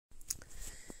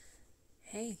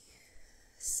Hey,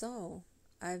 so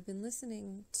I've been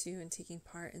listening to and taking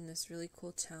part in this really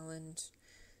cool challenge.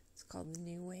 It's called the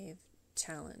New Wave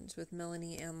Challenge with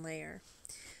Melanie Ann Layer.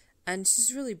 And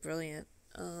she's really brilliant.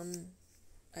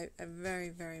 I very,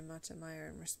 very much admire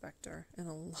and respect her in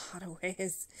a lot of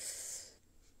ways.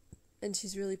 And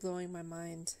she's really blowing my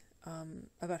mind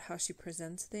about how she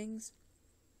presents things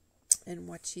and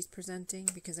what she's presenting,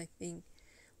 because I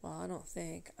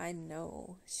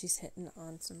know she's hitting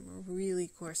on some really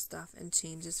core stuff and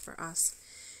changes for us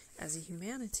as a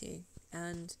humanity.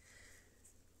 And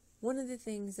one of the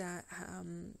things that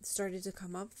started to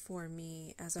come up for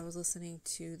me as I was listening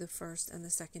to the first and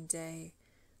the second day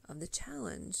of the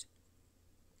challenge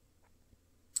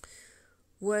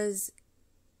was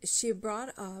she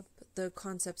brought up the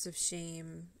concepts of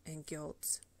shame and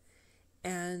guilt.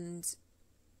 And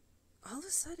all of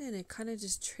a sudden it kind of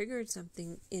just triggered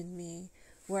something in me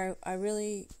where I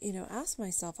really, asked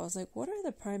myself, I was like, what are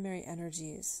the primary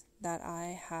energies that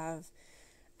I have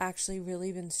actually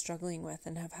really been struggling with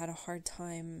and have had a hard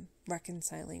time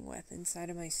reconciling with inside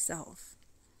of myself?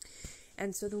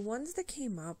 And so the ones that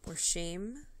came up were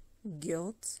shame,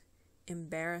 guilt,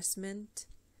 embarrassment,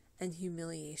 and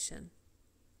humiliation.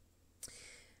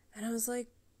 And I was like,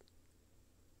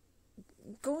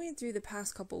 going through the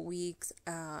past couple weeks,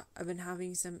 I've been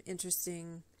having some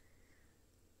interesting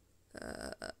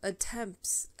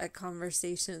attempts at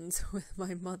conversations with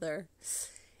my mother.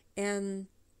 And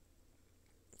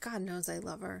God knows I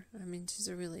love her. I mean, she's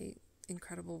a really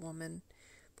incredible woman.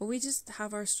 But we just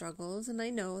have our struggles, and I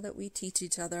know that we teach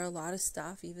each other a lot of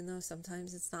stuff, even though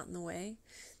sometimes it's not in the way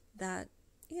that,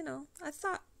 I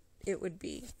thought it would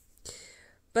be.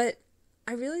 But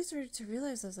I really started to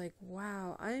realize, I was like,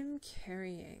 wow, I'm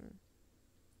carrying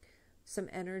some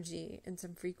energy and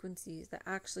some frequencies that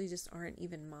actually just aren't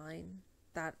even mine.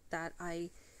 The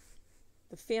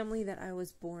family that I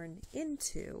was born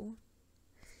into,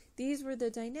 these were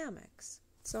the dynamics.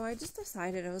 So I just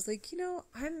decided, I was like,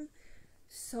 I'm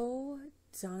so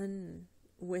done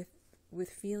with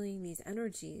feeling these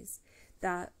energies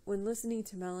that when listening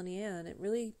to Melanie Ann, it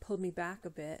really pulled me back a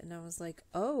bit. And I was like,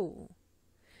 oh,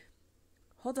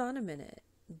 hold on a minute.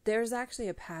 There's actually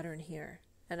a pattern here,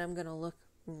 and I'm going to look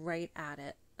right at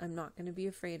it. I'm not going to be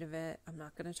afraid of it. I'm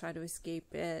not going to try to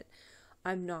escape it.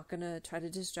 I'm not going to try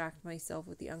to distract myself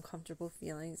with the uncomfortable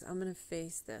feelings. I'm going to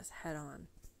face this head on.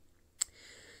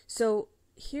 So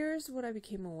here's what I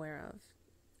became aware of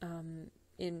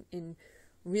in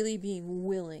really being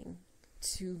willing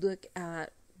to look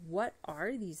at what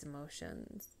are these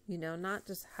emotions, not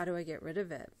just how do I get rid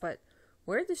of it, but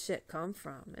where did the shit come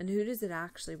from, and who does it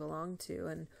actually belong to,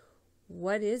 and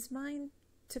what is mine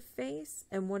to face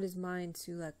and what is mine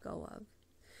to let go of.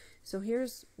 So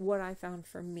here's what I found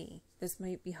for me. This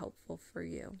might be helpful for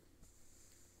you.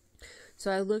 So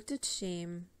I looked at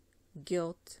shame,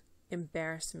 guilt,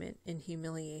 embarrassment, and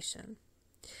humiliation.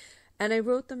 And I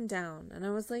wrote them down, and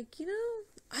I was like,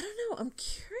 I don't know, I'm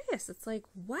curious. It's like,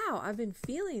 wow, I've been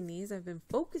feeling these, I've been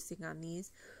focusing on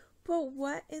these, but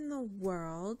what in the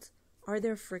world are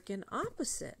their freaking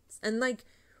opposites? And like,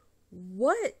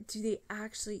 what do they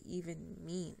actually even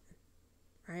mean?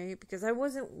 Right? Because I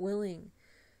wasn't willing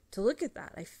to look at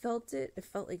that. I felt it. It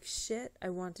felt like shit. I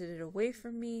wanted it away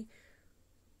from me.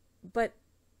 But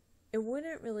it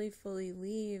wouldn't really fully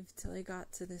leave till I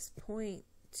got to this point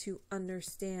to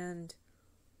understand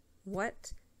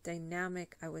what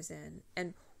dynamic I was in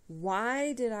and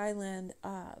why did I land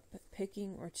up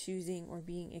picking or choosing or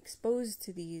being exposed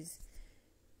to these.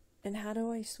 And how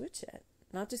do I switch it?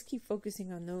 Not just keep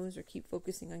focusing on those or keep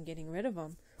focusing on getting rid of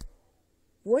them.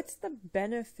 What's the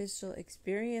beneficial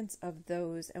experience of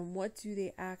those, and what do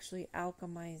they actually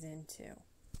alchemize into?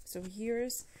 So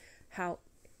here's how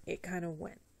it kind of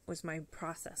went, was my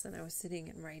process. And I was sitting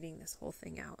and writing this whole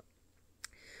thing out.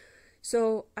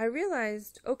 So I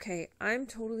realized, okay, I'm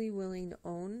totally willing to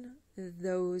own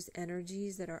those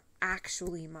energies that are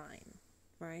actually mine,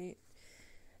 right?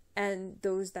 And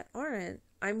those that aren't,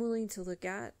 I'm willing to look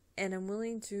at, and I'm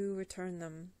willing to return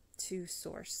them to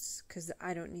source because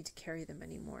I don't need to carry them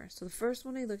anymore. So the first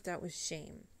one I looked at was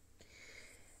shame.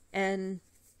 And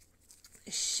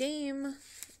shame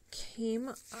came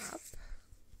up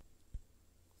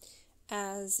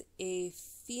as a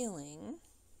feeling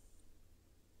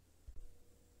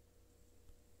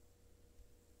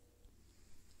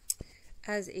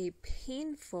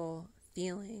painful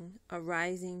feeling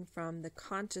arising from the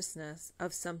consciousness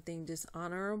of something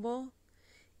dishonorable,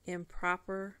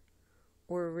 improper,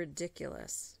 or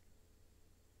ridiculous.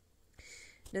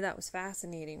 Now that was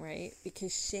fascinating, right?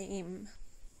 Because shame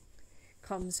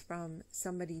comes from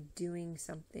somebody doing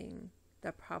something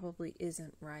that probably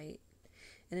isn't right.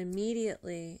 And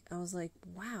immediately I was like,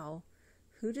 wow,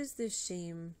 whose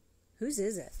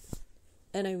is it?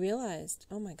 And I realized,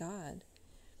 oh my God,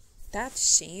 that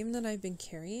shame that I've been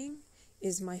carrying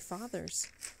is my father's.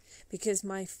 Because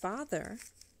my father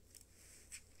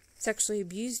sexually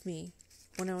abused me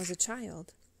when I was a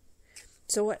child.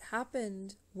 So what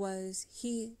happened was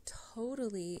he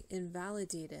totally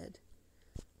invalidated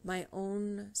my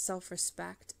own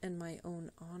self-respect and my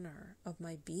own honor of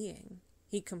my being.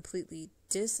 He completely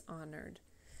dishonored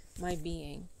my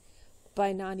being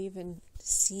by not even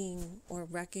seeing or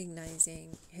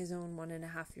recognizing his own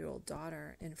 1.5-year-old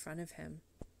daughter in front of him.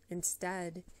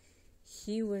 Instead,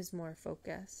 he was more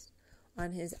focused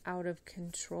on his out of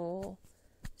control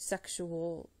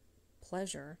sexual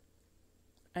pleasure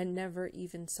and never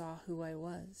even saw who I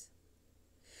was.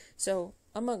 So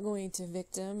I'm not going to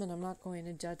victim and I'm not going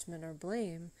to judgment or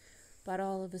blame, but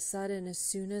all of a sudden, as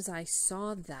soon as I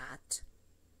saw that,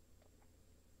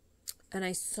 and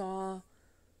I saw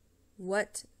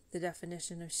what the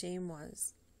definition of shame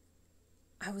was,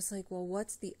 I was like, well,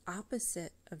 what's the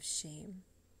opposite of shame?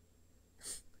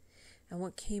 And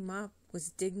what came up was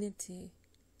dignity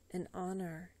and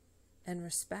honor and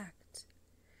respect.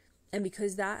 And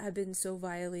because that had been so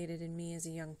violated in me as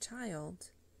a young child,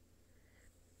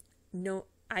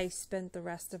 I spent the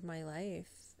rest of my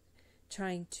life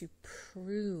trying to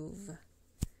prove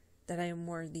that I am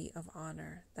worthy of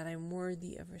honor, that I'm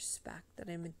worthy of respect, that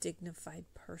I'm a dignified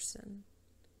person.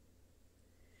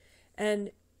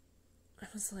 And I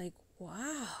was like,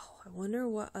 wow, I wonder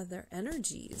what other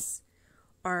energies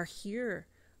are here.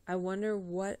 I wonder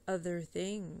what other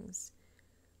things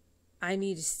I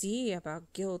need to see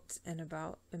about guilt and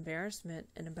about embarrassment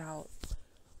and about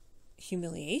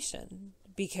humiliation.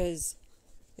 Because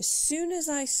as soon as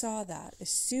I saw that, as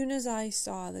soon as I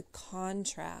saw the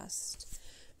contrast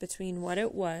between what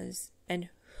it was and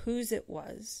whose it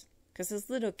was, because as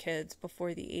little kids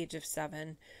before the age of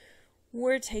 7,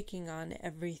 we're taking on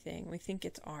everything. We think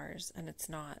it's ours, and it's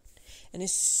not. And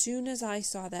as soon as I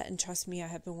saw that, and trust me, I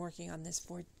have been working on this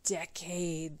for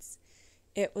decades,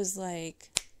 it was like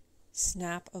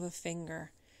snap of a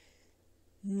finger.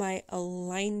 My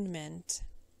alignment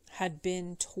had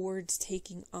been towards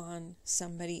taking on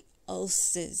somebody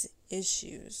else's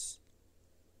issues.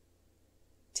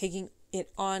 Taking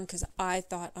it on because I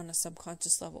thought on a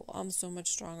subconscious level, I'm so much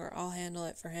stronger, I'll handle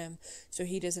it for him so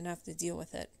he doesn't have to deal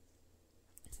with it.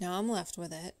 Now I'm left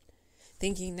with it,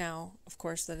 thinking now, of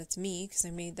course, that it's me because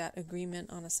I made that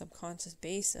agreement on a subconscious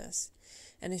basis.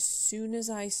 And as soon as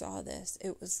I saw this,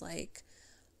 it was like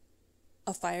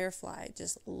a firefly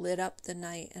just lit up the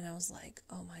night, and I was like,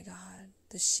 oh my God,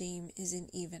 the shame isn't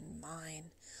even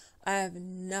mine. I have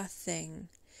nothing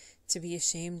to be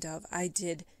ashamed of. I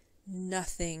did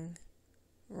nothing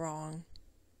wrong.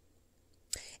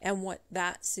 And what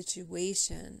that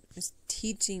situation was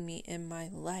teaching me in my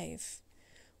life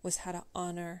was how to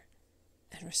honor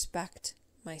and respect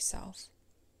myself.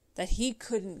 That he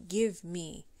couldn't give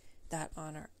me that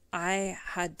honor. I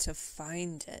had to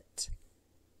find it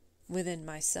within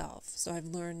myself. So I've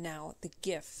learned now the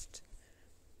gift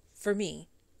for me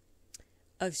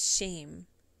of shame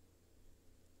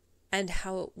and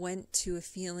how it went to a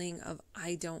feeling of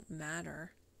I don't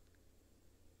matter.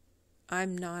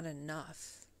 I'm not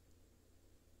enough.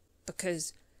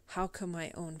 Because how can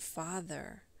my own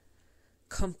father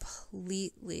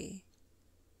completely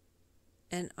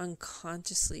and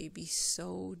unconsciously be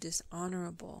so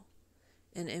dishonorable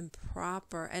and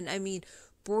improper? And I mean,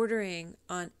 bordering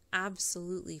on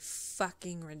absolutely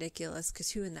fucking ridiculous,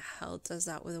 because who in the hell does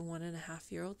that with a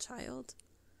 1.5-year-old child?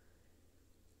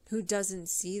 Who doesn't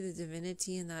see the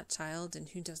divinity in that child and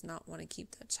who does not want to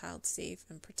keep that child safe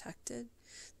and protected?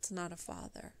 It's not a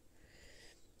father.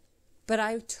 But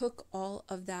I took all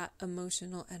of that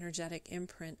emotional, energetic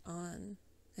imprint on.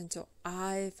 And so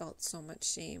I felt so much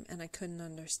shame and I couldn't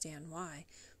understand why.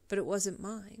 But it wasn't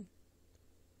mine.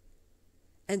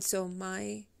 And so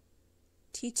my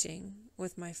teaching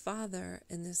with my father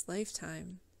in this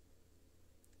lifetime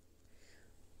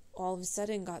all of a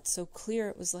sudden got so clear.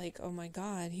 It was like, oh my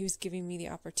God, he was giving me the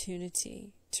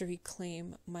opportunity to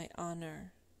reclaim my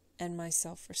honor and my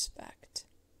self-respect.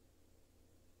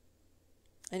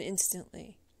 And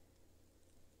instantly,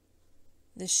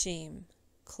 the shame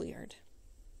cleared.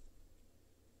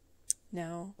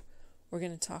 Now, we're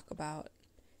going to talk about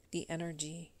the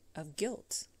energy of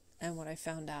guilt and what I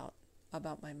found out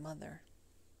about my mother.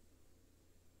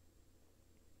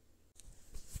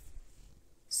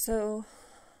 So,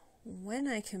 when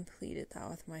I completed that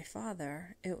with my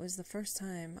father, it was the first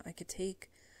time I could take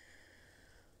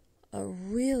a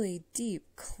really deep,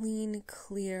 clean,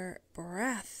 clear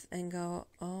breath and go,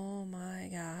 oh my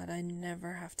God, God, I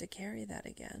never have to carry that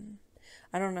again.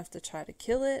 I don't have to try to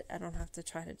kill it. I don't have to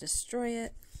try to destroy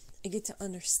it. I get to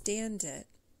understand it.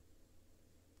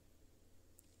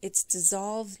 It's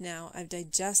dissolved now. I've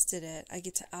digested it. I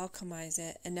get to alchemize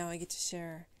it. And now I get to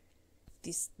share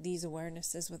these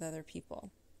awarenesses with other people.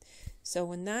 So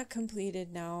when that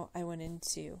completed, now I went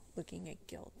into looking at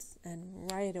guilt.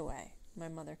 And right away, my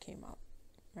mother came up,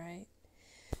 right?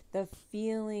 The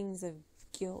feelings of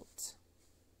guilt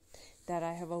that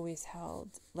I have always held,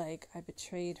 like I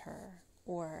betrayed her,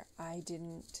 or I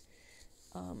didn't,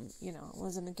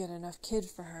 wasn't a good enough kid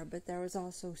for her. But there was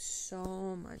also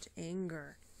so much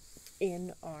anger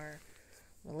in our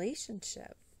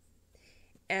relationship.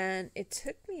 And it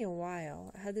took me a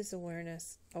while. I had this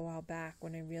awareness a while back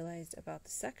when I realized about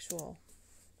the sexual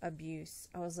abuse.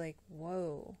 I was like,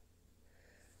 whoa.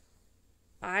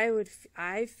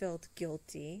 I felt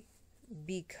guilty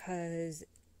because,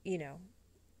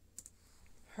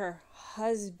 her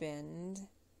husband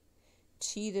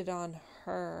cheated on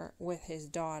her with his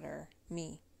daughter,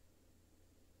 me.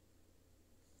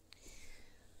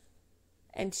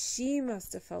 And she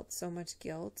must have felt so much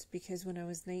guilt because when I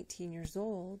was 19 years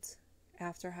old,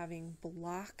 after having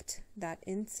blocked that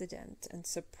incident and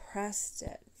suppressed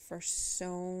it for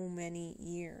so many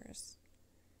years,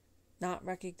 not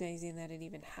recognizing that it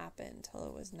even happened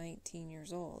till I was 19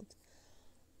 years old,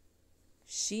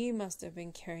 she must have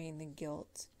been carrying the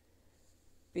guilt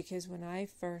because when I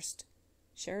first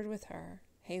shared with her,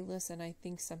 hey, listen, I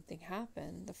think something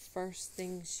happened, the first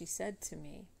thing she said to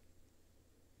me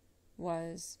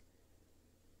was,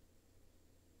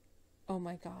 oh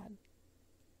my God,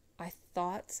 I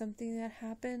thought something had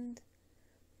happened,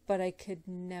 but I could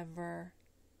never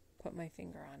put my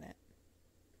finger on it.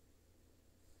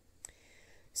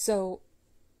 So,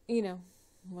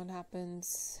 what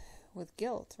happens with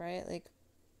guilt, right?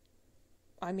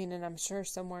 And I'm sure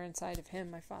somewhere inside of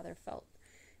him, my father felt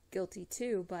guilty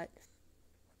too, but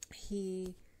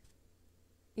he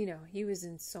was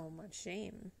in so much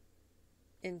shame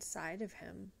inside of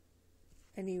him,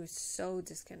 and he was so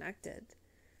disconnected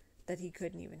that he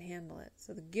couldn't even handle it.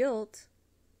 So the guilt,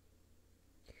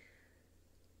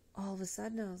 all of a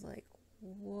sudden I was like,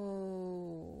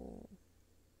 whoa,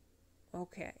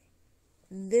 okay,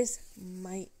 this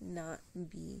might not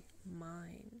be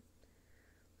mine.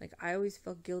 I always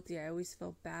felt guilty. I always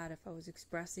felt bad if I was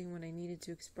expressing what I needed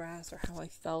to express or how I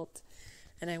felt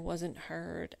and I wasn't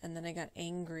heard, and then I got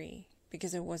angry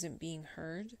because I wasn't being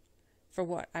heard for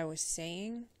what I was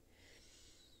saying.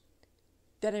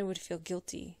 Then I would feel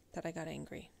guilty that I got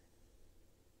angry.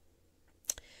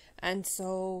 And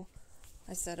so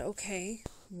I said, okay,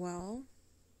 well,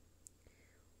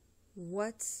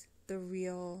 what's the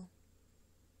real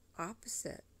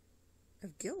opposite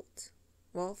of guilt?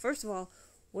 Well, first of all,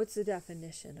 what's the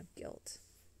definition of guilt?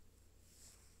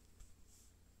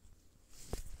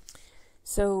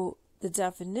 So the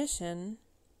definition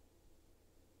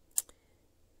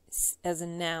as a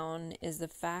noun is the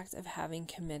fact of having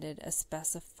committed a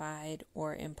specified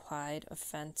or implied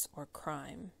offense or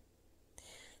crime.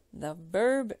 The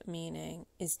verb meaning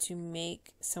is to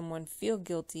make someone feel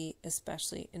guilty,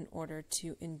 especially in order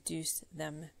to induce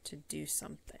them to do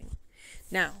something.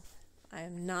 Now, I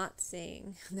am not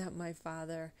saying that my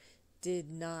father did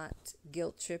not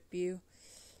guilt trip you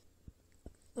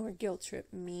or guilt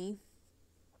trip me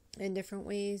in different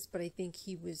ways, but I think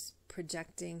he was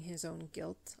projecting his own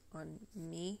guilt on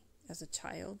me as a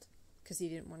child because he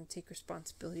didn't want to take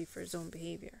responsibility for his own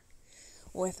behavior.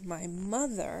 With my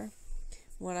mother,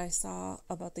 what I saw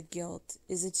about the guilt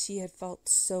is that she had felt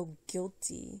so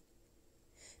guilty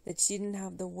that she didn't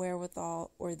have the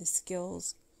wherewithal or the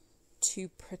skills to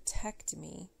protect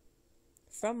me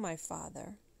from my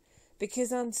father.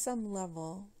 Because on some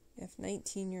level, if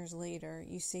 19 years later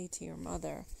you say to your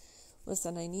mother,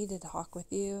 listen, I need to talk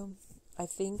with you. I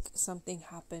think something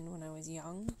happened when I was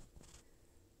young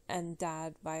and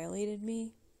Dad violated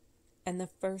me. And the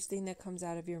first thing that comes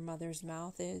out of your mother's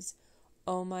mouth is,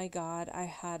 oh my God, I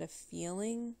had a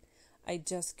feeling. I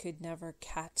just could never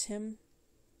catch him.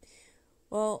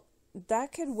 Well,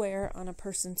 that could wear on a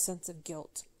person's sense of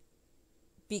guilt.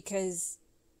 Because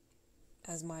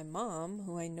as my mom,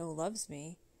 who I know loves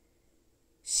me,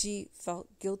 she felt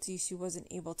guilty she wasn't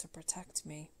able to protect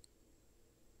me.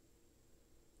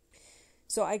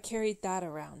 So I carried that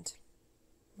around,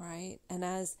 right? And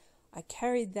as I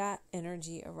carried that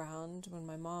energy around, when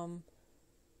my mom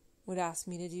would ask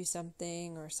me to do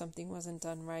something or something wasn't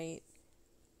done right,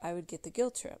 I would get the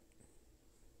guilt trip.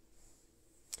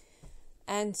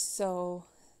 And so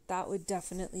that would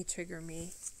definitely trigger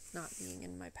me not being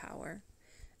in my power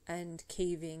and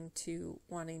caving to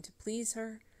wanting to please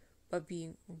her, but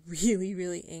being really,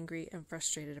 really angry and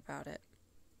frustrated about it.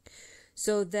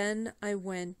 So then I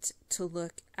went to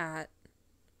look at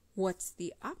what's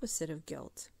the opposite of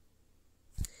guilt.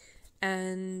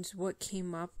 And what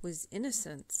came up was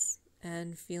innocence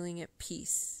and feeling at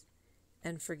peace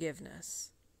and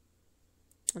forgiveness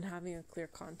and having a clear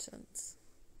conscience.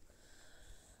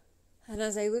 And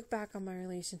as I look back on my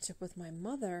relationship with my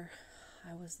mother,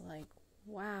 I was like,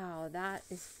 wow, that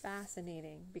is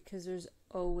fascinating, because there's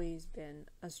always been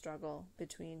a struggle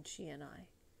between she and I.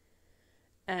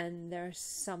 And there's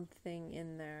something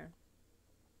in there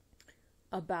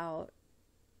about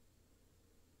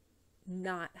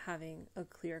not having a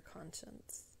clear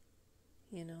conscience,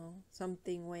 you know,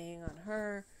 something weighing on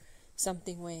her,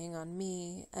 something weighing on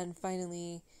me. And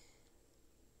finally,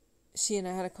 she and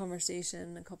I had a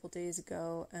conversation a couple days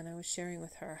ago, and I was sharing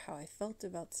with her how I felt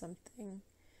about something,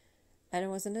 and it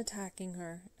wasn't attacking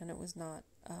her, and it was not,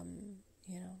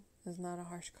 it was not a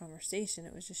harsh conversation.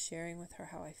 It was just sharing with her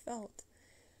how I felt.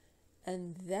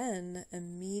 And then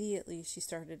immediately she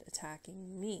started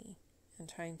attacking me and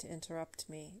trying to interrupt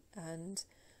me. And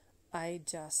I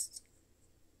just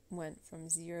went from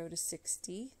 0 to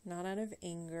 60, not out of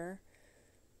anger,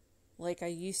 like I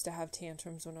used to have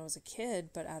tantrums when I was a kid,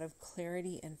 but out of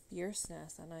clarity and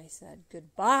fierceness. And I said,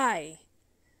 goodbye.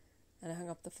 And I hung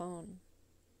up the phone.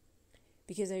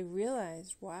 Because I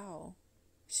realized, wow,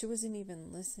 she wasn't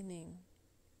even listening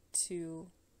to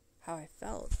how I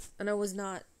felt. And I was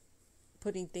not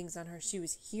putting things on her. She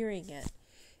was hearing it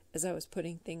as I was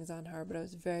putting things on her, but I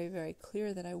was very, very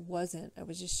clear that I wasn't. I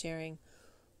was just sharing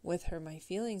with her my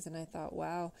feelings. And I thought,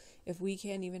 wow, if we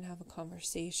can't even have a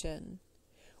conversation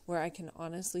where I can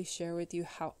honestly share with you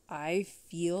how I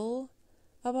feel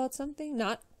about something,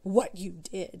 not what you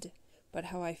did, but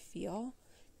how I feel,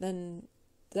 then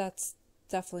that's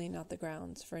definitely not the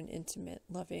grounds for an intimate,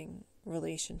 loving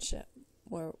relationship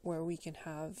where we can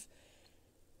have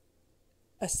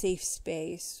a safe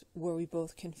space where we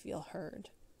both can feel heard.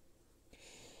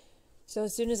 So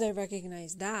as soon as I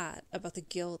recognized that about the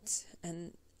guilt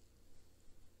and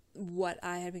what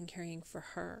I had been carrying for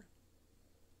her,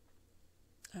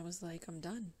 I was like, I'm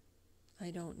done. I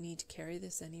don't need to carry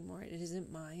this anymore. It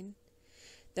isn't mine.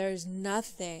 There's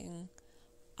nothing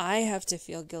I have to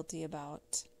feel guilty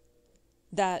about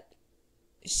that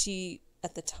she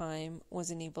at the time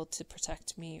wasn't able to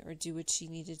protect me or do what she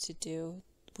needed to do.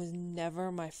 It was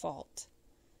never my fault.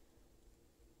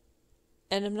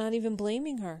 And I'm not even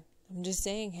blaming her. I'm just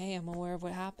saying, hey, I'm aware of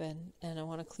what happened and I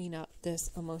want to clean up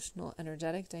this emotional,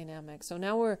 energetic dynamic. So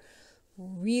now we're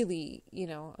really,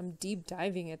 I'm deep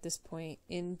diving at this point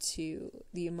into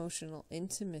the emotional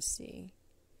intimacy,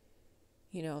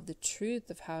 the truth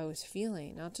of how I was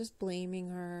feeling, not just blaming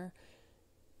her,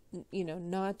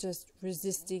 not just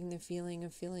resisting the feeling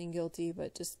of feeling guilty,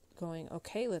 but just going,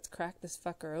 okay, let's crack this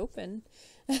fucker open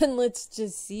and let's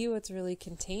just see what's really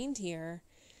contained here.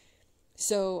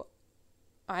 So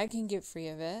I can get free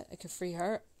of it. I can free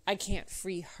her. I can't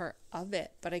free her of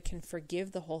it, but I can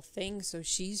forgive the whole thing so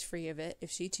she's free of it if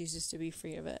she chooses to be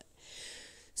free of it.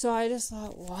 So I just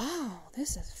thought, wow,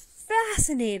 this is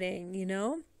fascinating,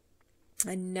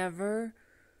 I never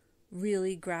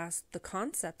really grasped the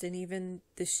concept and even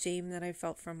the shame that I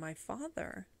felt from my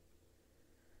father.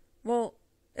 Well,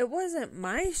 it wasn't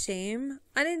my shame.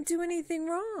 I didn't do anything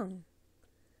wrong.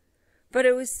 But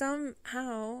it was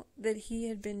somehow that he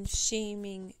had been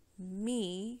shaming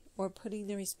me or putting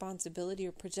the responsibility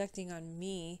or projecting on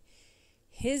me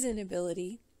his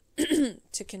inability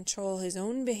to control his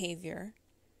own behavior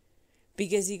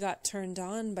because he got turned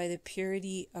on by the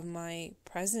purity of my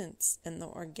presence and the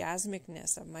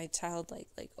orgasmicness of my childlike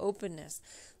openness,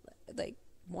 like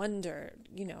wonder,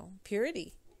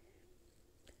 purity.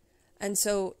 And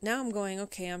so now I'm going,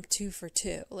 okay, I'm 2 for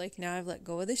 2. Like now I've let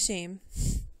go of the shame.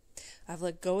 I've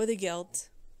let go of the guilt.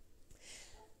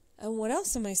 And what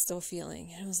else am I still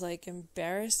feeling? And it was like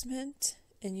embarrassment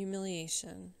and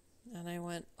humiliation. And I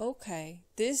went, okay,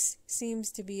 this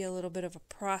seems to be a little bit of a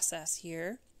process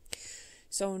here.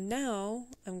 So now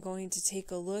I'm going to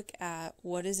take a look at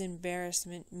what does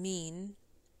embarrassment mean?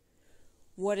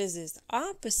 What is its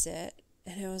opposite?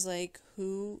 And it was like,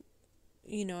 who,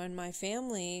 in my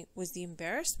family was the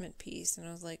embarrassment piece. And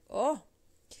I was like, oh,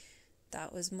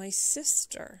 that was my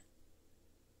sister.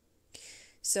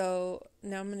 So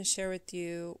now I'm going to share with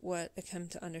you what I come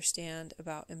to understand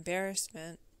about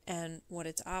embarrassment and what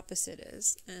its opposite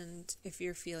is. And if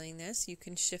you're feeling this, you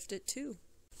can shift it too.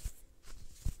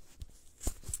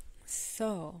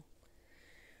 So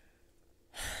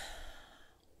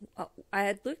I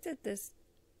had looked at this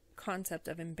concept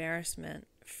of embarrassment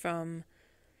from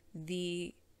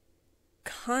the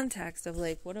context of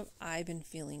like, what have I been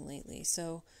feeling lately?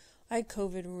 So I had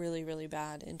COVID really, really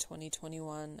bad in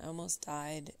 2021. I almost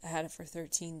died. I had it for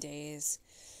 13 days.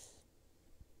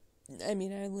 I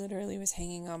mean, I literally was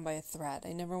hanging on by a thread.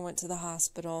 I never went to the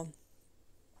hospital.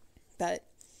 But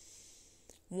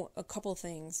a couple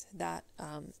things that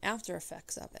after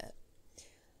effects of it,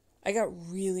 I got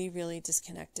really, really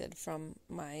disconnected from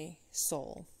my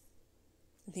soul.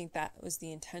 I think that was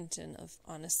the intention of,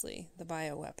 honestly, the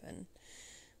bioweapon,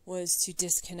 was to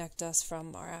disconnect us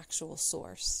from our actual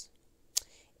source.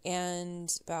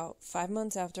 And about 5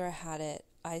 months after I had it,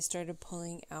 I started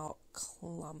pulling out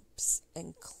clumps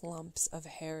and clumps of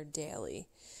hair daily,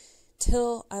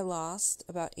 till I lost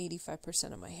about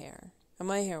 85% of my hair. And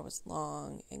my hair was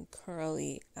long and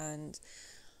curly, and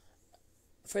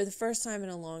for the first time in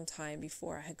a long time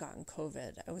before I had gotten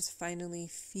COVID, I was finally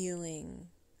feeling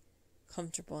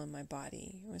comfortable in my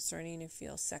body. I was starting to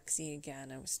feel sexy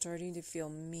again. I was starting to feel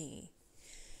me.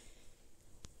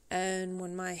 And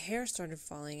when my hair started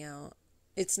falling out,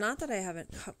 it's not that I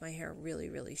haven't cut my hair really,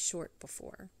 really short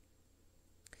before,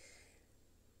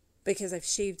 because I've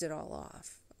shaved it all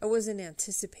off. I wasn't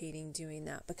anticipating doing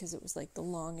that because it was like the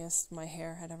longest my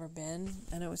hair had ever been.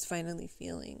 And I was finally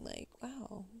feeling like,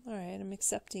 wow, all right, I'm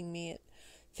accepting me at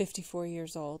 54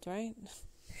 years old, right?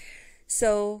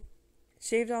 So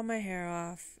shaved all my hair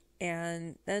off,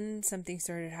 and then something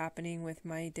started happening with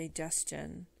my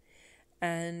digestion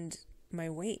and my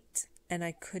weight, and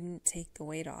I couldn't take the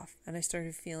weight off, and I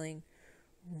started feeling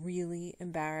really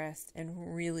embarrassed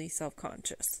and really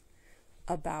self-conscious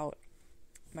about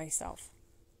myself.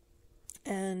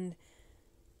 And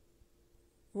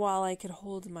while I could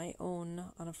hold my own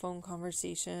on a phone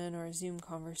conversation or a Zoom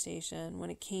conversation,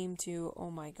 when it came to, oh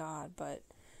my God, but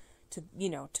to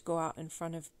go out in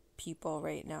front of people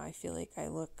right now, I feel like I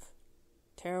look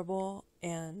terrible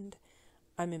and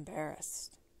I'm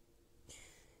embarrassed.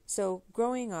 So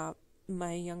growing up,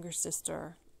 my younger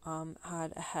sister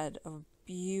had a head of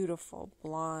beautiful,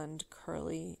 blonde,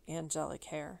 curly, angelic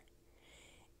hair.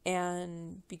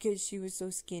 And because she was so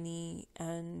skinny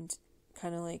and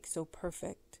kind of like so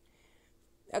perfect,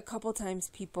 a couple times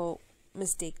people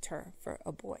mistaked her for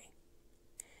a boy.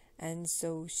 And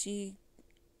so she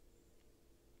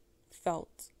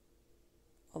felt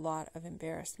a lot of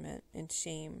embarrassment and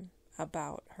shame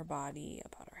about her body,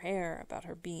 about her hair, about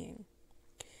her being.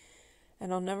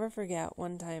 And I'll never forget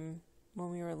one time when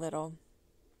we were little,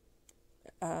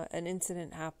 an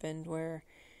incident happened where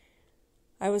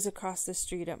I was across the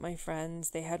street at my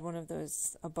friend's. They had one of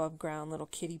those above ground little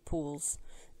kiddie pools,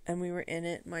 and we were in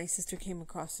it. My sister came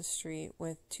across the street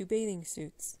with 2 bathing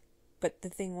suits. But the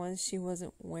thing was, she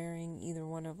wasn't wearing either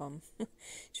one of them.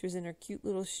 She was in her cute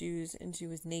little shoes, and she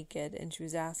was naked, and she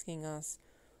was asking us,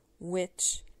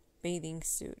 which bathing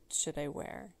suit should I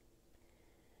wear?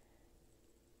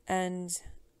 And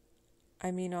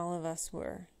I mean, all of us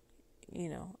were,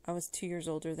 I was 2 years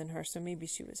older than her, so maybe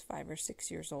she was 5 or 6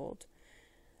 years old.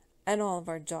 And all of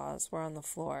our jaws were on the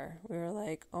floor. We were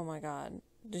like, oh my God,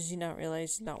 did she not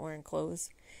realize she's not wearing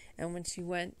clothes? And when she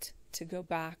went to go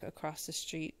back across the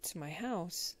street to my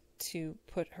house to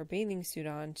put her bathing suit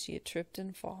on, she had tripped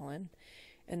and fallen.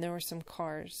 And there were some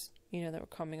cars, that were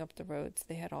coming up the roads.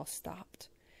 They had all stopped.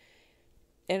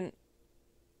 And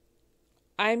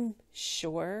I'm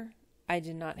sure I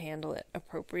did not handle it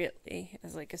appropriately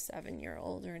as like a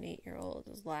 7-year-old or an 8-year-old. I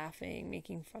was laughing,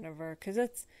 making fun of her, because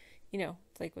that's,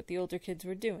 it's like what the older kids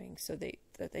were doing, so they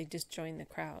just joined the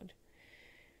crowd.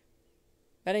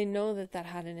 But I know that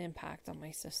had an impact on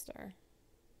my sister.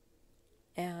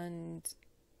 And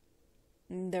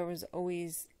there was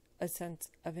always a sense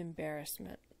of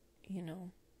embarrassment,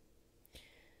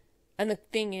 And the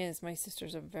thing is, my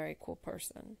sister's a very cool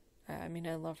person. I mean,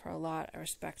 I love her a lot. I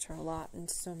respect her a lot in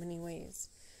so many ways.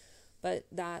 But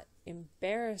that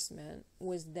embarrassment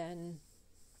was then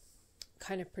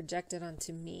kind of projected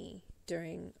onto me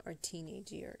during our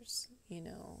teenage years,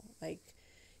 like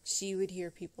she would hear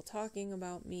people talking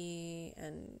about me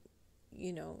and,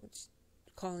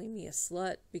 calling me a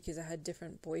slut because I had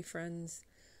different boyfriends.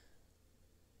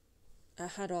 I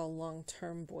had all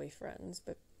long-term boyfriends,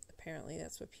 but apparently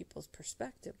that's what people's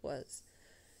perspective was.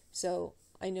 So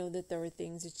I know that there were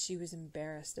things that she was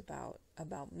embarrassed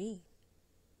about me,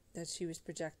 that she was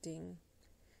projecting,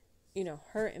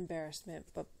 her embarrassment,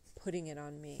 but putting it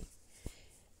on me.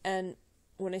 And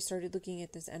when I started looking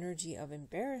at this energy of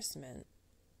embarrassment,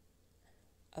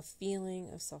 a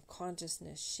feeling of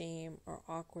self-consciousness, shame, or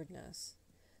awkwardness,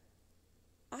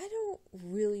 I don't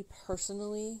really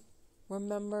personally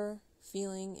remember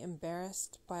feeling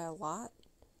embarrassed by a lot.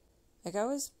 Like, I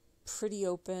was pretty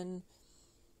open.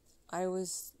 I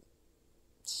was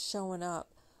showing up,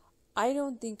 I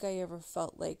don't think I ever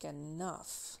felt like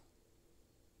enough.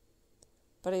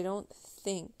 But I don't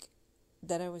think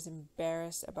that I was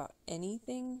embarrassed about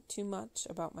anything too much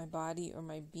about my body or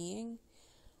my being.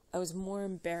 I was more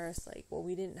embarrassed, like, well,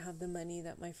 we didn't have the money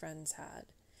that my friends had.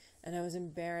 And I was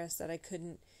embarrassed that I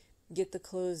couldn't get the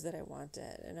clothes that I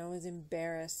wanted. And I was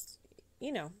embarrassed,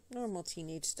 normal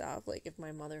teenage stuff, like if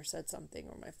my mother said something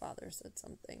or my father said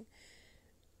something.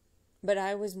 But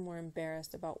I was more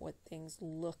embarrassed about what things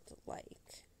looked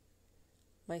like.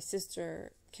 My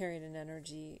sister carried an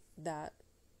energy that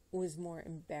was more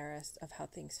embarrassed of how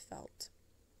things felt.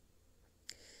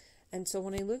 And so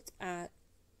when I looked at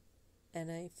and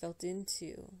I felt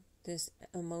into this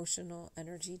emotional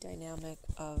energy dynamic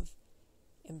of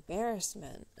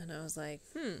embarrassment, and I was like,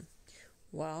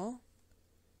 well,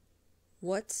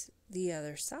 what's the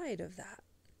other side of that?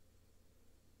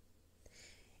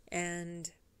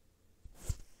 And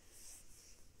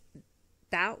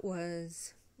that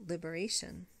was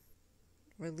liberation,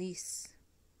 release,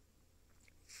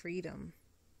 freedom,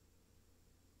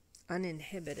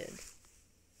 uninhibited.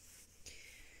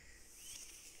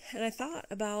 And I thought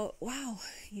about, wow,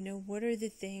 what are the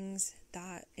things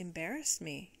that embarrass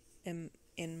me in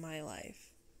my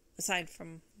life, aside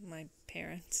from my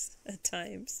parents at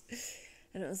times.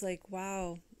 And it was like,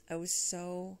 wow, I was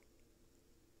so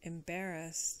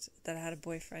embarrassed that I had a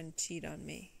boyfriend cheat on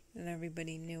me, and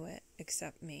everybody knew it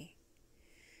except me.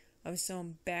 I was so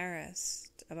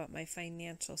embarrassed about my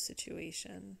financial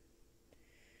situation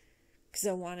because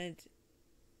I wanted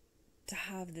to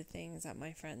have the things that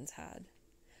my friends had.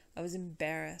 I was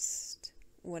embarrassed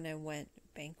when I went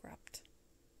bankrupt,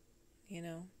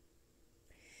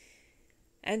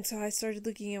 And so I started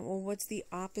looking at, well, what's the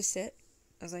opposite,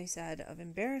 as I said, of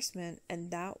embarrassment?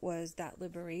 And that was that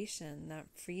liberation, that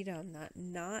freedom, that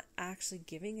not actually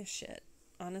giving a shit,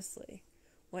 honestly,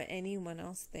 what anyone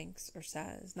else thinks or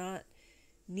says, not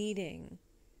needing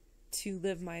to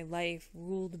live my life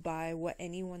ruled by what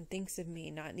anyone thinks of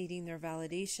me, not needing their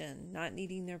validation, not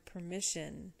needing their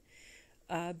permission,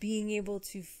 being able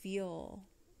to feel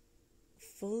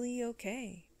fully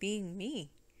okay, being me,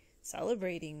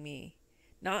 celebrating me,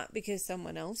 not because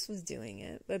someone else was doing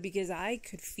it, but because I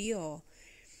could feel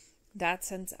that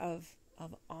sense of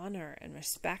honor and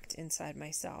respect inside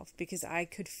myself, because I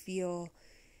could feel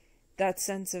that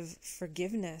sense of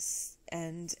forgiveness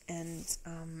and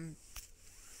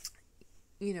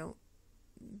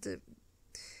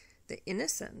the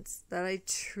innocence that I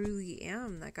truly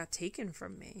am that got taken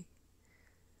from me.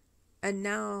 And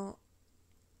now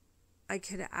I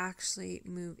could actually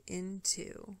move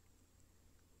into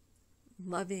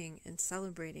loving and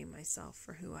celebrating myself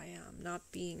for who I am,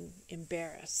 not being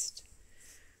embarrassed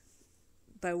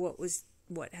by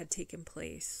what had taken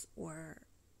place, or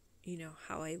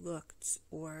how I looked,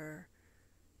 or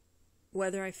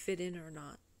whether I fit in or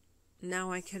not.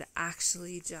 Now I could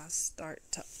actually just start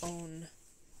to own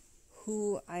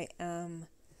who I am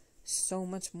so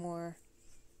much more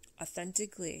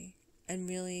authentically and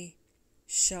really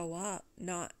show up,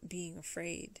 not being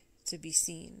afraid to be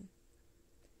seen.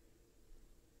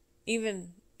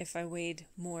 Even if I weighed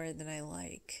more than I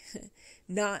like,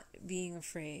 not being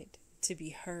afraid to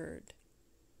be heard,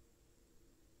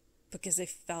 because I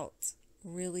felt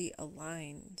really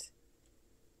aligned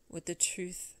with the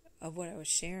truth of what I was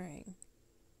sharing.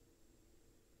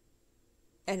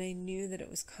 And I knew that it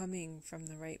was coming from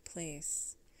the right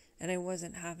place. And I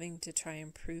wasn't having to try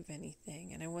and prove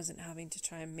anything. And I wasn't having to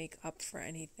try and make up for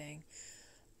anything.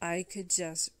 I could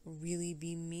just really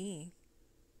be me.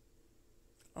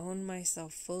 Own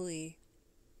myself fully,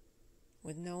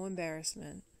 with no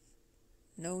embarrassment,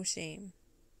 no shame,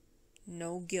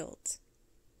 no guilt.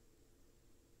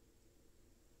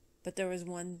 But there was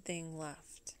one thing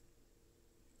left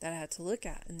that I had to look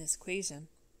at in this equation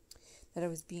that I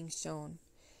was being shown.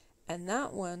 And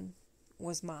that one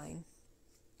was mine.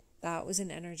 That was an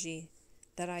energy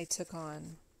that I took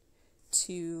on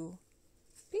to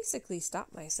basically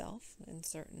stop myself in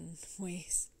certain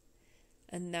ways.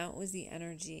 And that was the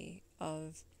energy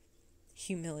of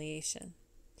humiliation.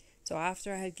 So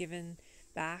after I had given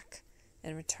back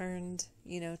and returned,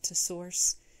 to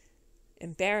source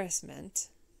embarrassment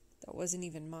that wasn't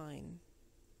even mine,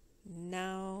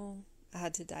 now I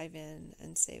had to dive in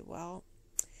and say, well,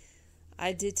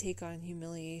 I did take on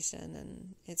humiliation,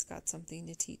 and it's got something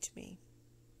to teach me.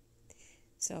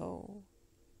 So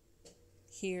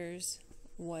here's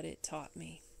what it taught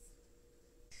me.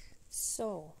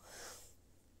 So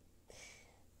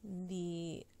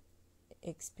the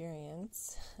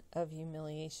experience of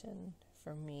humiliation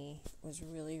for me was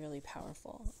really, really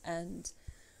powerful. And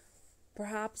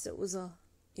perhaps it was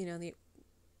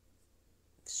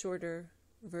shorter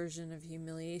version of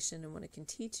humiliation and what it can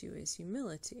teach you is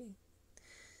humility.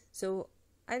 So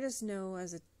I just know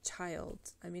as a child,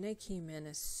 I mean, I came in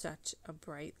as such a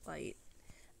bright light.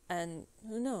 And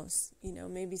who knows,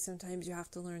 maybe sometimes you have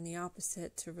to learn the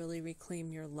opposite to really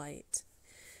reclaim your light.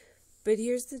 But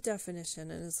here's the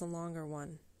definition, and it's a longer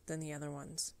one than the other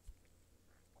ones.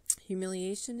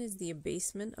 Humiliation is the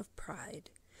abasement of pride,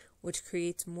 which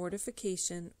creates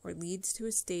mortification or leads to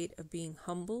a state of being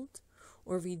humbled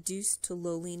or reduced to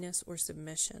lowliness or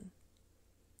submission.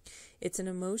 It's an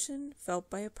emotion felt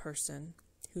by a person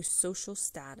whose social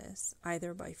status,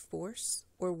 either by force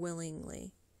or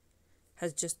willingly,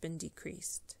 has just been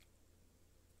decreased.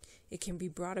 It can be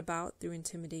brought about through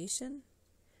intimidation,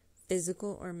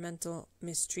 physical or mental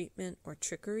mistreatment or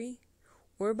trickery,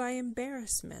 or by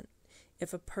embarrassment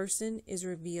if a person is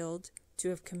revealed to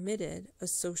have committed a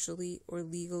socially or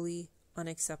legally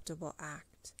unacceptable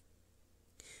act.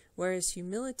 Whereas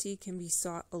humility can be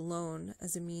sought alone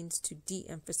as a means to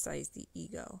de-emphasize the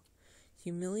ego,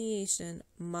 humiliation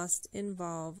must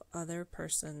involve other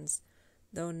persons,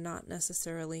 though not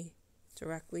necessarily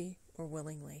directly or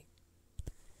willingly.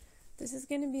 This is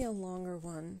going to be a longer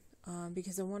one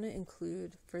because I want to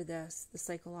include for this the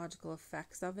psychological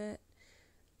effects of it,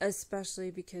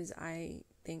 especially because I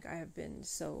think I have been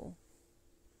so,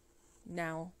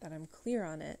 now that I'm clear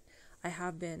on it, I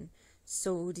have been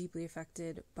so deeply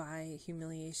affected by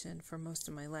humiliation for most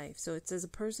of my life. So it says a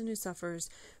person who suffers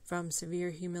from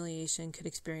severe humiliation could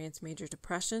experience major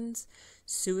depressions,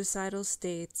 suicidal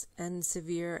states, and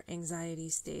severe anxiety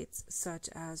states such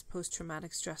as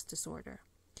post-traumatic stress disorder.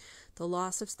 The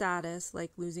loss of status,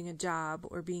 like losing a job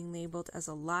or being labeled as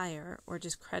a liar or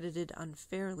discredited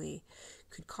unfairly,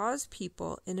 could cause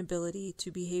people inability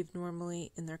to behave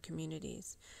normally in their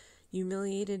communities.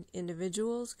 Humiliated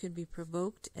individuals could be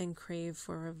provoked and crave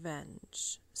for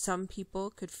revenge. Some people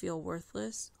could feel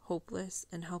worthless, hopeless,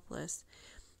 and helpless,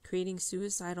 creating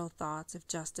suicidal thoughts if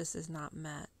justice is not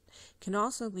met. Can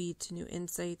also lead to new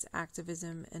insights,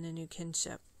 activism, and a new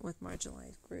kinship with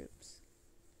marginalized groups.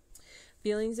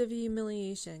 Feelings of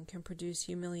humiliation can produce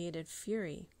humiliated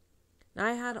fury. Now,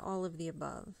 I had all of the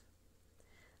above.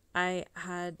 I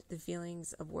had the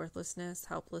feelings of worthlessness,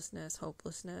 helplessness,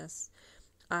 hopelessness.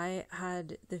 I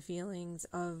had the feelings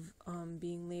of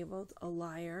being labeled a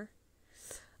liar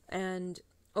and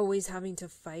always having to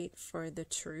fight for the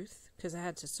truth because I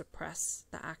had to suppress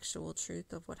the actual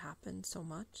truth of what happened so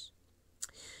much.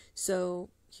 So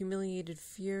humiliated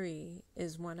fury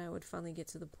is when I would finally get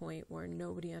to the point where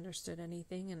nobody understood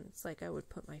anything, and it's like I would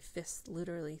put my fist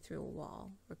literally through a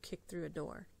wall or kick through a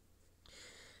door.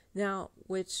 Now,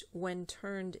 which when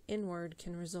turned inward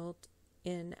can result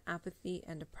in apathy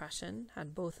and depression,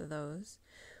 had both of those.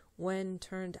 When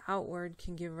turned outward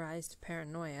can give rise to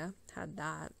paranoia, had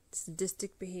that,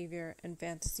 sadistic behavior, and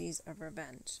fantasies of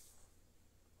revenge.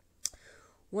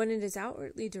 When it is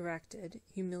outwardly directed,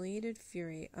 humiliated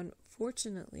fury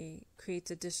unfortunately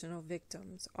creates additional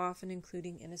victims, often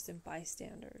including innocent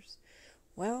bystanders.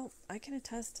 Well, I can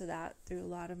attest to that through a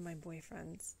lot of my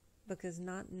boyfriends, because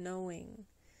not knowing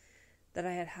that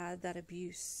I had had that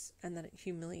abuse and that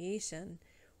humiliation,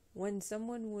 when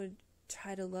someone would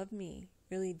try to love me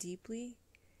really deeply,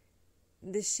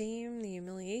 the shame, the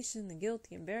humiliation, the guilt,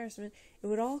 the embarrassment, it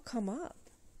would all come up.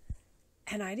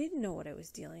 And I didn't know what I was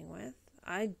dealing with.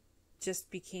 I just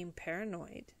became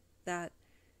paranoid that,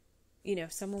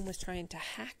 someone was trying to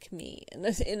hack me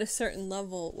in a certain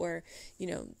level where,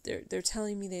 they're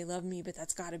telling me they love me, but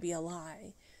that's got to be a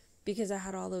lie, because I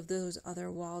had all of those other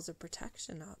walls of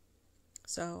protection up.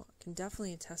 So I can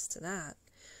definitely attest to that.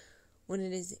 When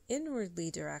it is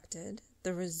inwardly directed,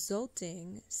 the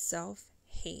resulting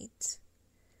self-hate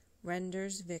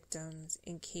renders victims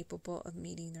incapable of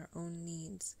meeting their own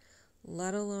needs,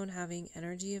 let alone having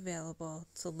energy available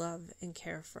to love and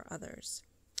care for others.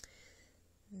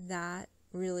 That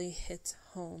really hits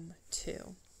home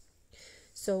too.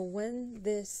 So when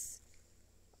this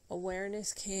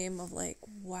awareness came of like,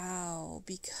 wow,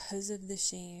 because of the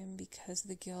shame, because of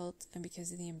the guilt, and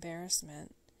because of the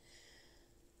embarrassment,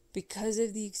 because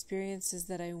of the experiences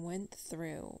that I went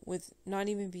through with not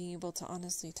even being able to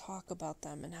honestly talk about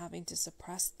them and having to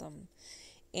suppress them,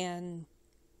 and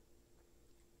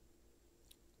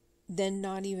then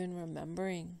not even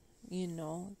remembering,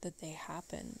 that they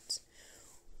happened.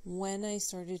 When I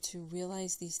started to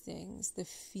realize these things, the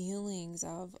feelings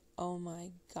of, oh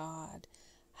my God,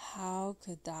 how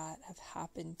could that have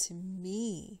happened to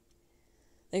me?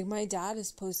 Like, my dad is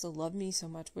supposed to love me so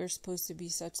much. We're supposed to be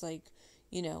such,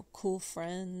 cool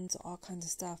friends, all kinds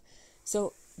of stuff.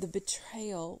 So the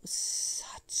betrayal was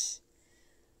such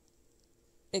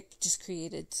it just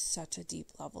created such a deep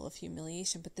level of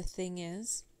humiliation. But the thing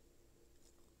is,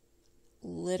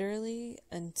 literally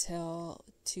until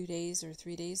 2 days or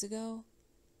 3 days ago,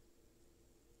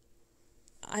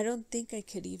 I don't think I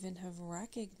could even have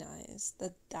recognized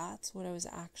that that's what I was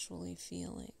actually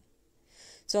feeling.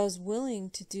 So I was willing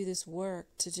to do this work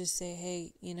to just say,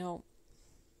 hey,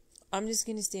 I'm just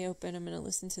going to stay open. I'm going to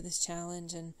listen to this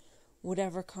challenge, and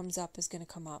whatever comes up is going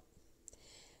to come up.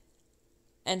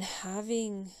 And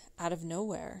having out of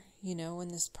nowhere, when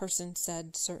this person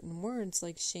said certain words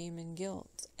like shame and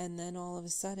guilt, and then all of a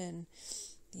sudden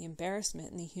the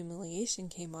embarrassment and the humiliation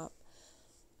came up,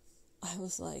 I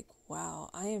was like, wow,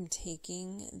 I am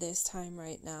taking this time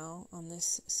right now on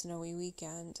this snowy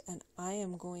weekend, and I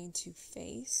am going to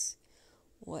face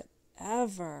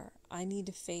whatever I need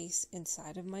to face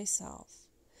inside of myself,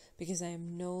 because I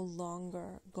am no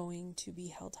longer going to be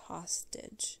held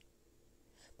hostage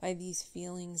by these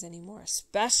feelings anymore,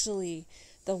 especially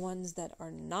the ones that are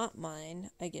not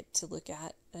mine. I get to look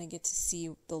at and I get to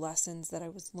see the lessons that I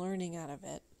was learning out of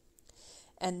it.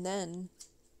 And then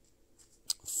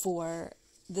for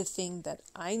the thing that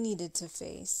I needed to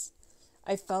face,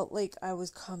 I felt like I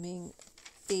was coming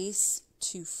face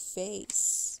to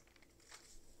face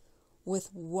with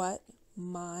what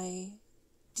my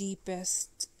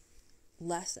deepest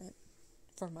lesson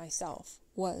for myself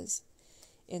was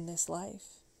in this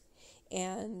life.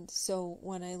 And so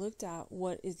when I looked at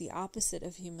what is the opposite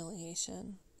of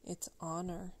humiliation, it's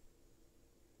honor,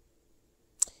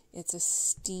 it's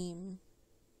esteem,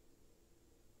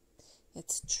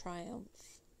 it's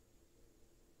triumph,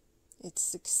 it's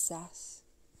success,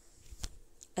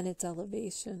 and it's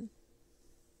elevation.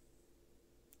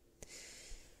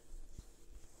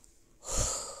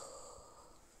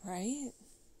 Right?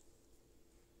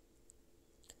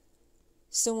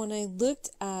 So when I looked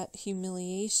at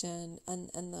humiliation, and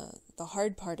the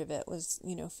hard part of it was,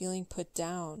 feeling put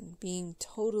down, being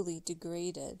totally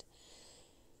degraded,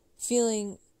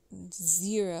 feeling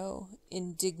zero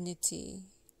in dignity.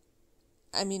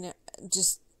 I mean,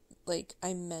 just like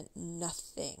I meant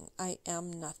nothing. I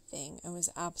am nothing. I was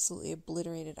absolutely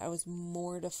obliterated. I was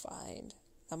mortified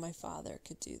that my father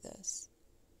could do this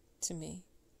to me.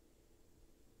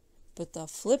 But the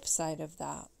flip side of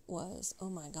that was, oh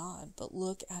my God, but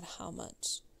look at how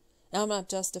much. Now, I'm not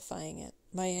justifying it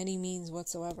by any means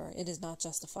whatsoever. It is not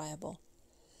justifiable.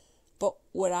 But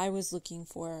what I was looking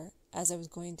for as I was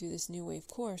going through this New Wave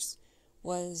course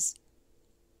was,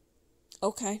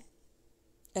 okay,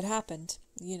 it happened,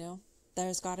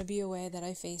 There's got to be a way that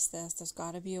I face this. There's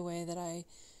got to be a way that I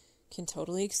can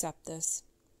totally accept this.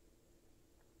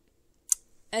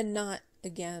 And not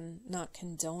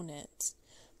condone it,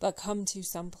 but come to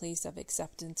some place of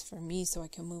acceptance for me so I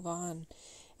can move on.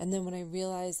 And then when I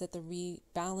realized that the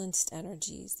rebalanced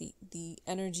energies, the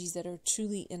energies that are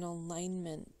truly in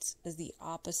alignment as the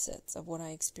opposites of what I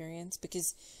experience,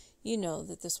 because you know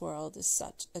that this world is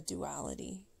such a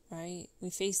duality, right?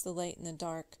 We face the light and the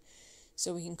dark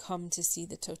so we can come to see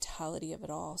the totality of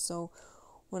it all. So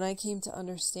when I came to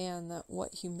understand that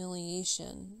what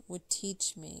humiliation would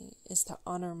teach me is to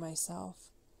honor myself,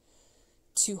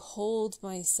 to hold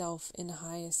myself in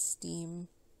high esteem,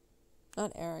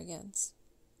 not arrogance,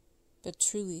 but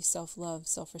truly self-love,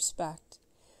 self-respect,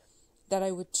 that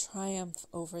I would triumph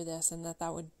over this, and that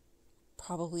would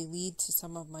probably lead to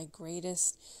some of my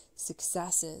greatest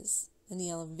successes in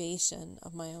the elevation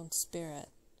of my own spirit.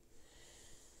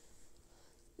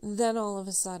 Then all of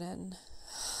a sudden,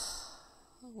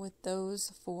 with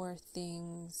those 4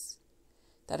 things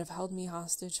that have held me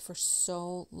hostage for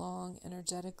so long,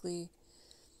 energetically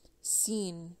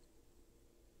seen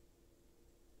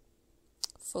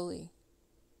fully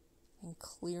and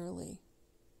clearly,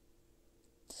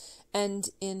 and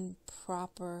in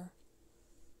proper,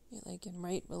 like in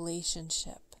right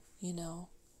relationship,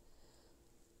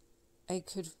 I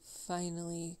could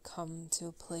finally come to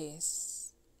a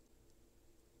place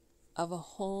of a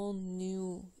whole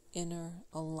new inner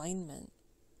alignment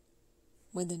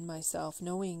within myself,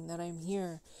 knowing that I'm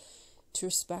here to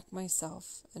respect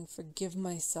myself and forgive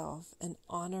myself and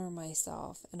honor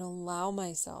myself and allow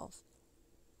myself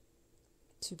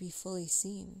to be fully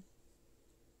seen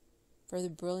for the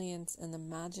brilliance and the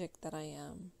magic that I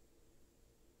am.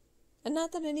 And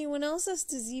not that anyone else has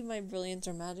to see my brilliance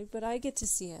or magic, but I get to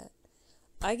see it.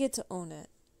 I get to own it.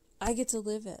 I get to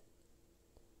live it.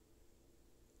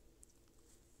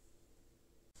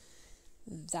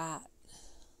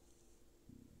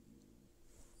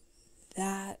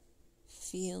 That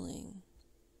feeling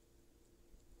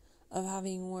of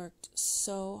having worked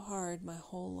so hard my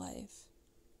whole life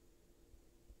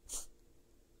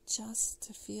just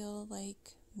to feel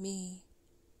like me,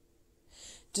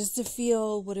 just to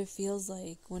feel what it feels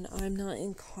like when I'm not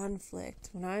in conflict,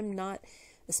 when I'm not,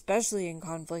 especially in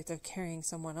conflict of carrying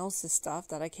someone else's stuff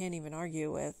that I can't even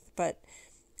argue with, but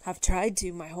have tried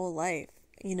to my whole life,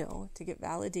 to get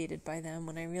validated by them,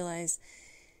 when I realized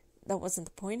that wasn't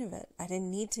the point of it. I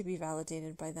didn't need to be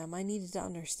validated by them. I needed to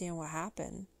understand what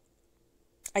happened.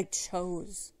 I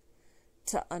chose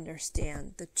to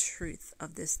understand the truth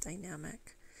of this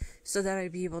dynamic so that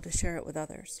I'd be able to share it with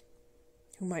others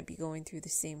who might be going through the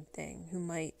same thing, who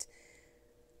might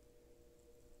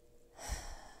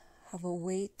have a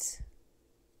weight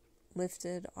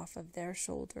lifted off of their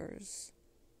shoulders,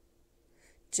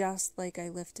 just like I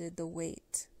lifted the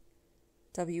weight,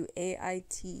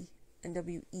 W-A-I-T and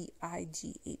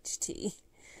W-E-I-G-H-T,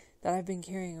 that I've been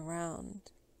carrying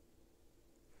around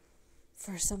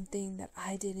for something that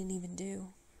I didn't even do,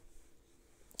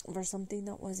 for something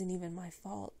that wasn't even my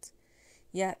fault.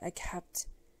 Yet I kept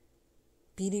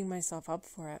beating myself up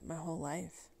for it my whole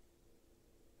life,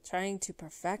 trying to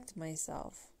perfect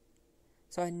myself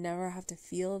so I never have to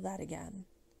feel that again.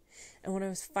 And when I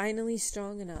was finally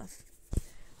strong enough,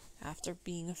 after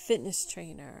being a fitness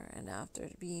trainer, and after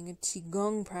being a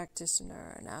Qigong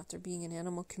practitioner, and after being an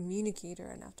animal communicator,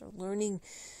 and after learning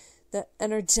the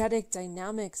energetic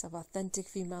dynamics of authentic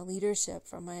female leadership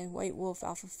from my white wolf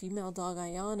alpha female dog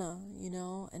Ayana,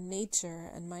 and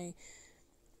nature, and my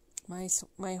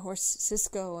horse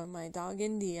Cisco, and my dog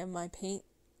Indy, and my paint,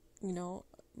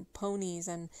 ponies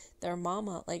and their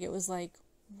mama, it was like,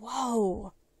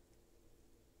 whoa,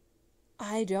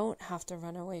 I don't have to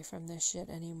run away from this shit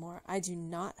anymore. I do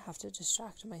not have to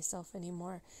distract myself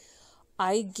anymore.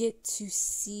 I get to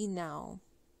see now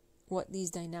what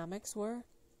these dynamics were.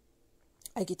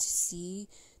 I get to see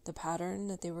the pattern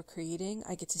that they were creating.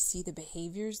 I get to see the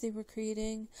behaviors they were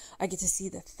creating. I get to see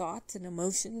the thoughts and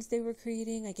emotions they were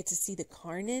creating. I get to see the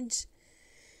carnage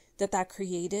that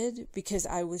created, because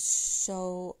I was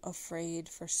so afraid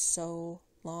for so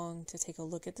long to take a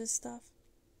look at this stuff.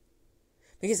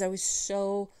 Because I was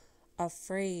so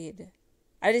afraid.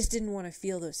 I just didn't want to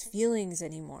feel those feelings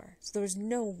anymore. So there was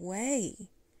no way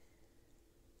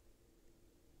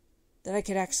that I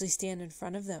could actually stand in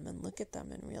front of them and look at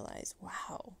them and realize,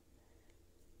 wow.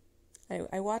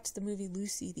 I watched the movie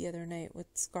Lucy the other night with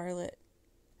Scarlett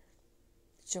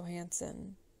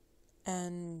Johansson,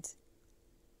 and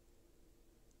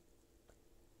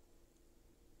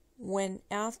when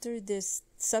after this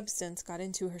substance got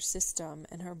into her system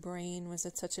and her brain was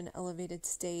at such an elevated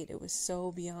state, it was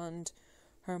so beyond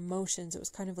her emotions, it was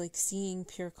kind of like seeing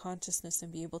pure consciousness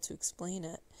and be able to explain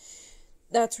it.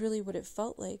 That's really what it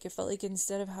felt like. It felt like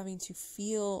instead of having to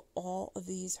feel all of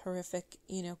these horrific,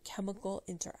 chemical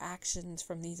interactions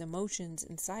from these emotions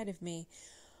inside of me,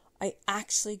 I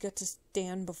actually got to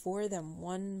stand before them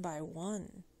one by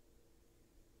one.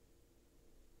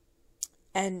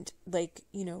 And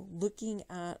looking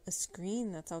at a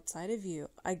screen that's outside of you,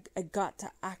 I got to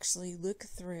actually look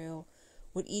through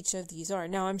what each of these are.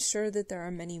 Now, I'm sure that there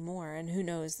are many more, and who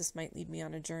knows, this might lead me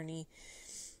on a journey,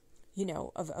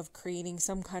 of creating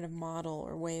some kind of model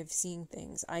or way of seeing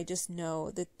things. I just know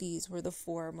that these were the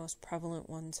 4 most prevalent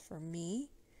ones for me.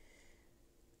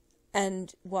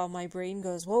 And while my brain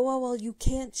goes, well, you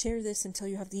can't share this until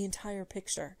you have the entire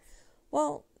picture.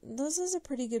 Well, this is a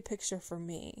pretty good picture for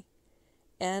me.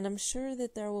 And I'm sure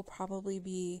that there will probably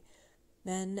be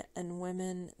men and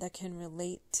women that can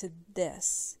relate to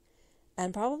this.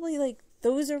 And probably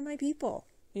those are my people,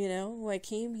 who I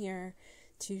came here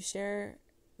to share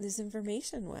this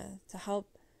information with, to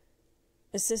help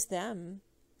assist them,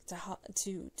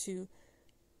 to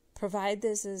provide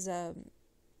this as a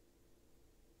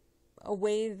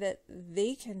way that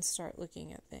they can start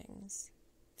looking at things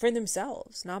for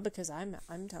themselves, not because I'm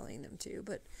telling them to,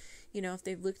 but if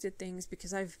they've looked at things,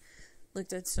 because I've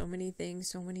looked at so many things,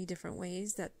 so many different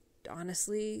ways that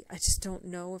honestly, I just don't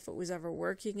know if it was ever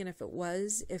working. And if it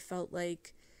was, it felt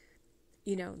like,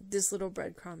 this little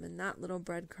breadcrumb and that little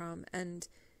breadcrumb. And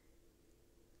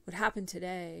what happened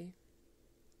today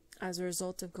as a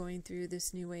result of going through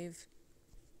this new wave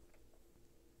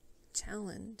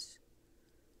challenge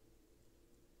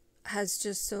has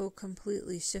just so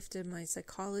completely shifted my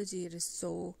psychology. It has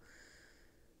so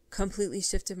completely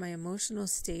shifted my emotional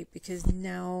state, because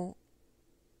now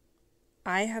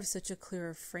I have such a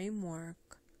clearer framework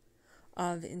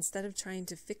of, instead of trying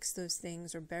to fix those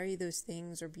things or bury those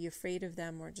things or be afraid of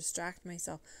them or distract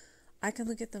myself, I can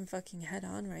look at them fucking head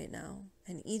on right now.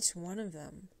 And each one of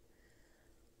them,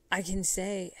 I can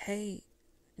say, hey,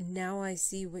 now I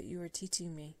see what you were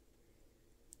teaching me.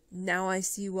 Now I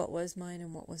see what was mine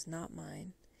and what was not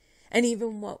mine. And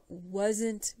even what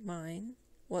wasn't mine,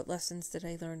 what lessons did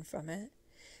I learn from it?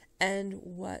 And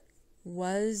what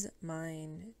was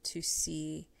mine to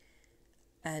see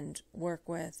and work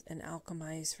with and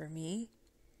alchemize for me,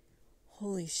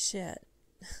 holy shit,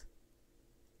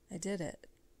 I did it.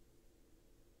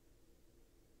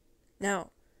 Now,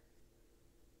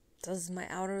 does my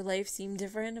outer life seem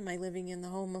different? Am I living in the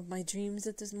home of my dreams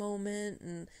at this moment?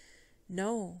 And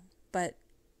no, but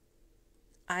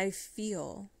I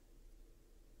feel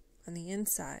on the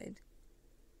inside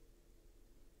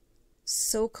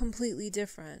so completely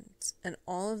different, and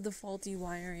all of the faulty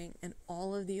wiring and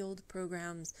all of the old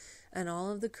programs and all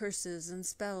of the curses and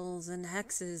spells and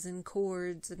hexes and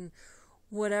cords and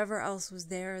whatever else was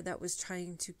there that was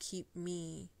trying to keep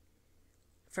me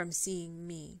from seeing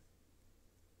me.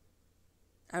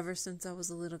 Ever since I was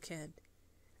a little kid,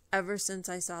 ever since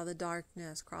I saw the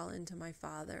darkness crawl into my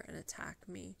father and attack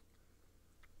me.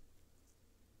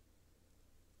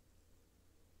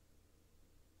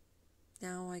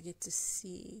 Now I get to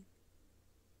see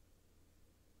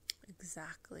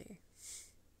exactly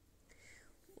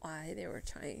why they were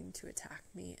trying to attack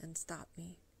me and stop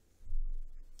me.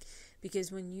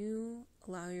 Because when you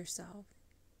allow yourself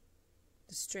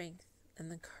the strength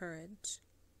and the courage,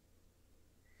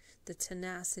 the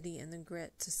tenacity and the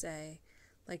grit to say,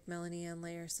 like Melanie Ann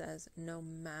Layer says, no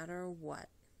matter what,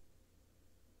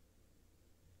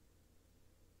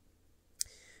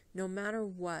 no matter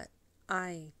what,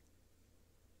 I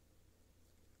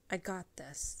got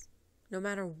this. No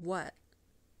matter what,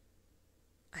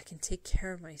 I can take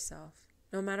care of myself.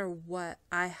 No matter what,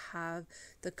 I have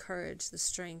the courage, the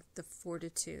strength, the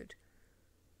fortitude.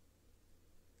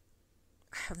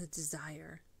 I have the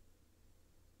desire.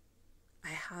 I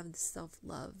have the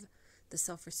self-love, the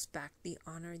self-respect, the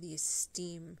honor, the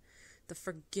esteem, the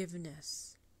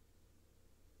forgiveness.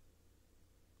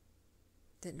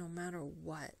 That no matter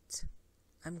what,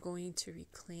 I'm going to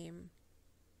reclaim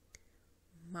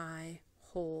my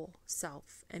whole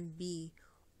self and be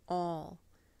all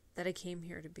that I came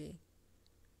here to be.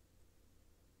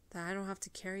 That I don't have to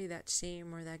carry that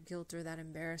shame or that guilt or that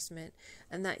embarrassment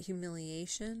and that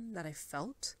humiliation that I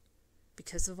felt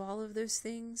because of all of those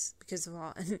things,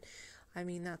 and I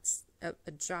mean, that's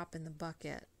a drop in the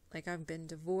bucket. Like, I've been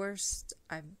divorced,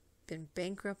 I've been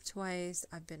bankrupt twice,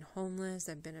 I've been homeless,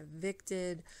 I've been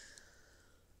evicted,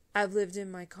 I've lived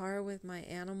in my car with my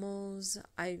animals,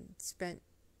 I spent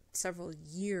several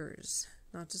years,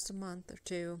 not just a month or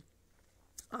two,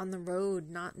 on the road,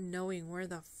 not knowing where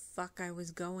the fuck I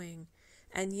was going.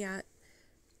 And yet,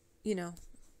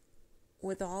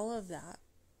 with all of that,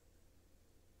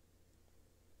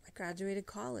 I graduated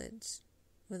college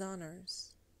with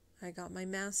honors. I got my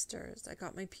master's. I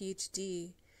got my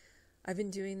PhD. I've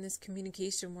been doing this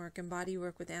communication work and body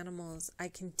work with animals. I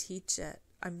can teach it.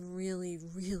 I'm really,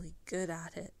 really good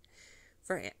at it.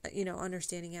 For,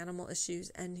 understanding animal issues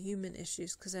and human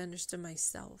issues, because I understood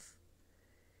myself.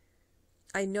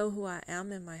 I know who I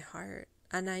am in my heart,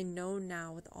 and I know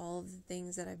now with all the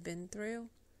things that I've been through,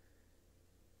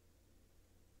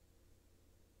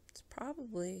 it's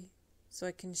probably so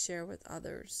I can share with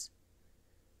others.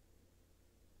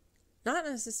 Not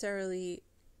necessarily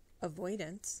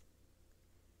avoidance,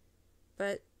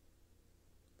 but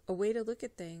a way to look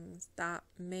at things that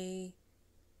may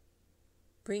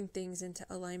bring things into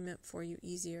alignment for you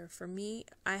easier. For me,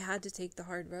 I had to take the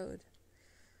hard road.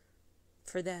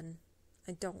 For then,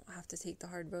 I don't have to take the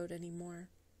hard road anymore.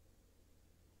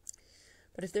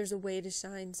 But if there's a way to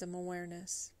shine some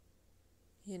awareness,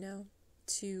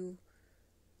 to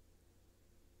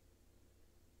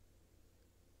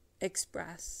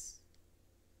express,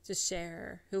 to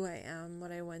share who I am,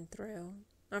 what I went through,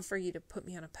 not for you to put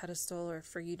me on a pedestal or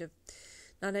for you to,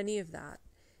 not any of that.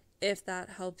 If that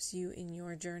helps you in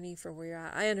your journey for where you're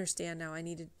at. I understand now I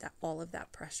needed all of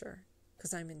that pressure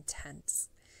because I'm intense.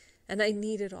 And I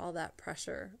needed all that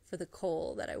pressure for the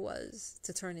coal that I was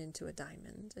to turn into a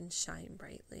diamond and shine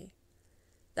brightly.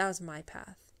 That was my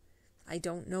path. I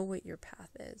don't know what your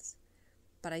path is,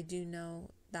 but I do know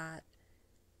that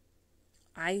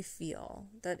I feel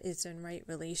that it's in right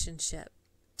relationship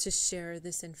to share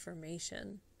this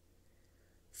information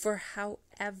for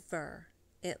however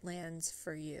it lands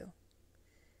for you.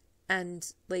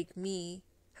 And like me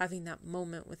having that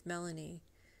moment with Melanie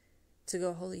to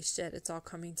go, holy shit, it's all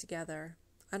coming together.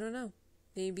 I don't know.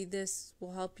 Maybe this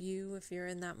will help you if you're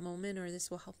in that moment, or this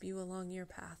will help you along your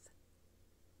path.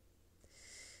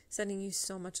 Sending you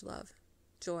so much love,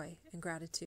 joy, and gratitude.